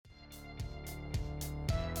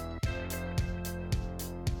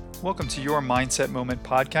Welcome to your Mindset Moment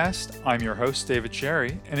podcast. I'm your host, David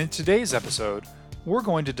Sherry, and in today's episode, we're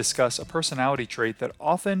going to discuss a personality trait that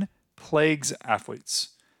often plagues athletes: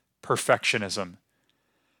 perfectionism.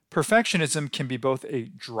 Perfectionism can be both a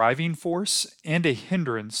driving force and a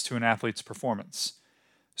hindrance to an athlete's performance.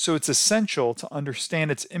 So it's essential to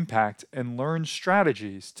understand its impact and learn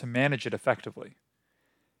strategies to manage it effectively.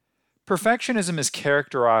 Perfectionism is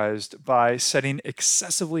characterized by setting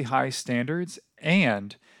excessively high standards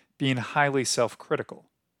and being highly self-critical.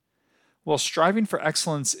 While striving for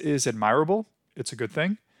excellence is admirable, it's a good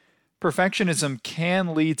thing, perfectionism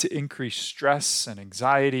can lead to increased stress and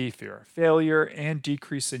anxiety, fear of failure, and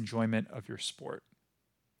decreased enjoyment of your sport.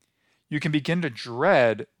 You can begin to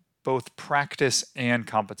dread both practice and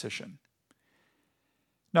competition.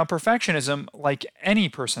 Now, perfectionism, like any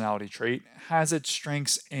personality trait, has its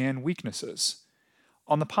strengths and weaknesses.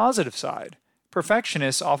 On the positive side,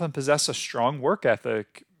 perfectionists often possess a strong work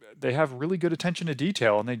ethic. They have really good attention to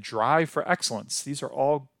detail and they drive for excellence. These are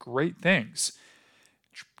all great things.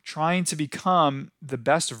 Trying to become the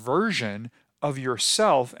best version of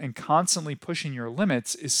yourself and constantly pushing your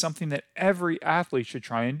limits is something that every athlete should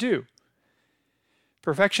try and do.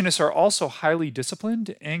 Perfectionists are also highly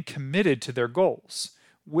disciplined and committed to their goals,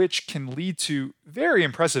 which can lead to very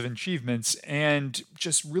impressive achievements and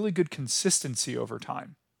just really good consistency over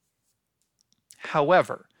time.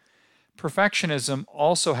 However, perfectionism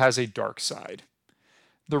also has a dark side.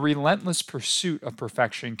 The relentless pursuit of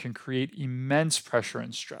perfection can create immense pressure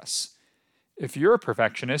and stress. If you're a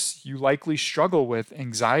perfectionist, you likely struggle with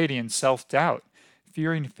anxiety and self-doubt,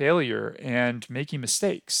 fearing failure, and making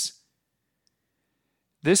mistakes.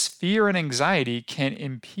 This fear and anxiety can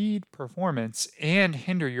impede performance and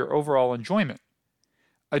hinder your overall enjoyment.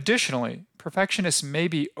 Additionally, perfectionists may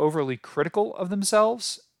be overly critical of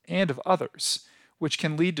themselves and of others, which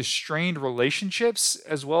can lead to strained relationships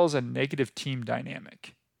as well as a negative team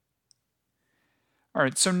dynamic. All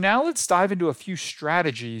right, so now let's dive into a few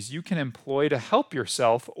strategies you can employ to help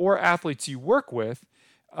yourself or athletes you work with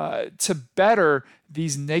to better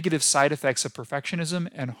these negative side effects of perfectionism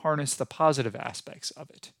and harness the positive aspects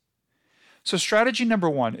of it. So strategy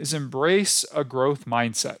number 1 is embrace a growth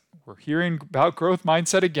mindset. We're hearing about growth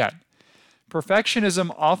mindset again.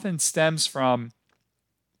 Perfectionism often stems from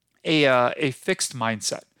a fixed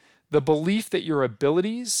mindset, the belief that your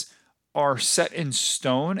abilities are set in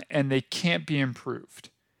stone and they can't be improved.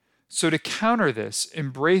 So to counter this,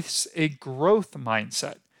 embrace a growth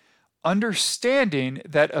mindset, understanding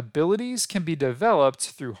that abilities can be developed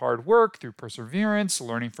through hard work, through perseverance,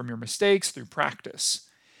 learning from your mistakes, through practice.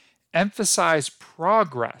 Emphasize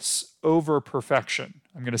progress over perfection.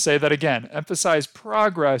 I'm going to say that again. Emphasize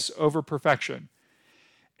progress over perfection.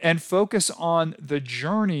 And focus on the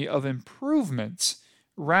journey of improvement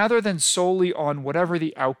rather than solely on whatever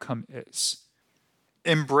the outcome is.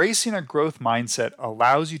 Embracing a growth mindset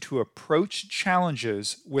allows you to approach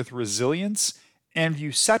challenges with resilience and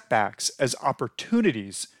view setbacks as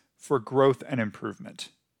opportunities for growth and improvement.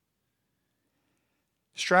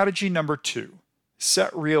 Strategy number 2,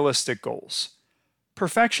 set realistic goals.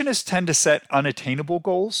 Perfectionists tend to set unattainable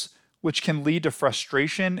goals, which can lead to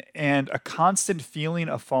frustration and a constant feeling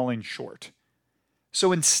of falling short.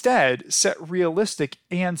 So instead, set realistic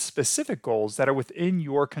and specific goals that are within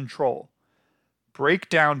your control. Break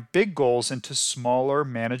down big goals into smaller,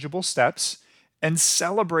 manageable steps and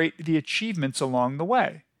celebrate the achievements along the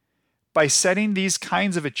way. By setting these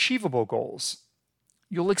kinds of achievable goals,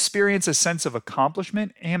 you'll experience a sense of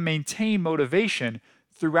accomplishment and maintain motivation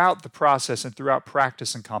throughout the process and throughout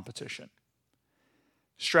practice and competition.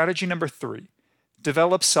 Strategy number 3,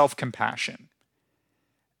 develop self-compassion.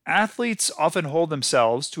 Athletes often hold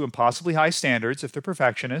themselves to impossibly high standards if they're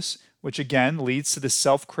perfectionists, which again leads to the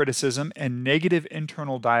self-criticism and negative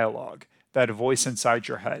internal dialogue, that voice inside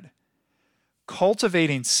your head.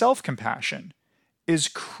 Cultivating self-compassion is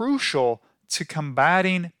crucial to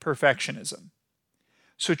combating perfectionism.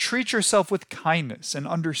 So treat yourself with kindness and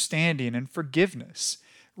understanding and forgiveness.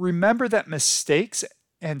 Remember that mistakes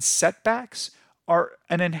and setbacks are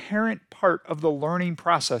an inherent part of the learning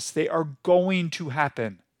process. They are going to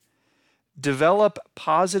happen. Develop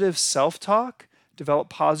positive self-talk, develop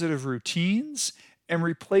positive routines, and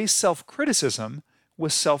replace self-criticism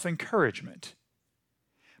with self-encouragement.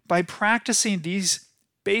 By practicing these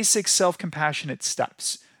basic self-compassionate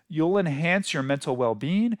steps, you'll enhance your mental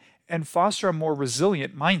well-being and foster a more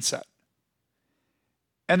resilient mindset.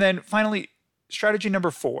 And then finally, strategy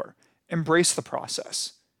number 4, embrace the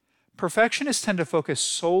process. Perfectionists tend to focus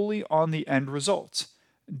solely on the end result,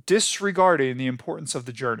 disregarding the importance of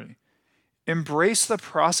the journey. Embrace the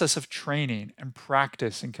process of training and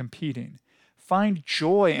practice and competing. find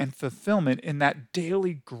joy and fulfillment in that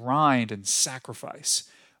daily grind and sacrifice.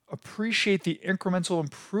 Appreciate the incremental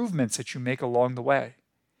improvements that you make along the way.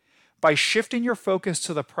 By shifting your focus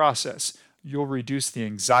to the process, you'll reduce the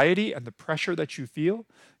anxiety and the pressure that you feel,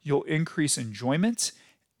 you'll increase enjoyment,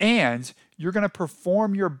 and you're going to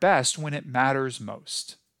perform your best when it matters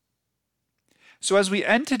most. So as we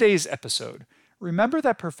end today's episode, remember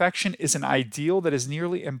that perfection is an ideal that is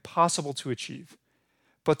nearly impossible to achieve,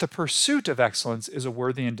 but the pursuit of excellence is a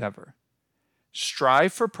worthy endeavor.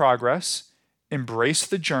 Strive for progress, embrace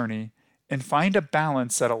the journey, and find a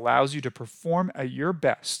balance that allows you to perform at your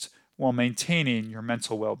best while maintaining your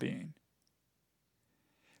mental well-being.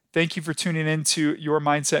 Thank you for tuning in to Your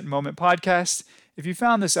Mindset Moment podcast. If you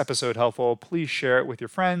found this episode helpful, please share it with your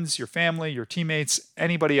friends, your family, your teammates,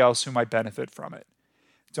 anybody else who might benefit from it.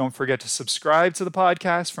 Don't forget to subscribe to the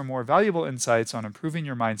podcast for more valuable insights on improving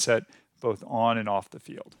your mindset both on and off the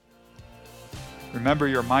field. Remember,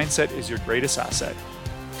 your mindset is your greatest asset.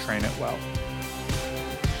 Train it well.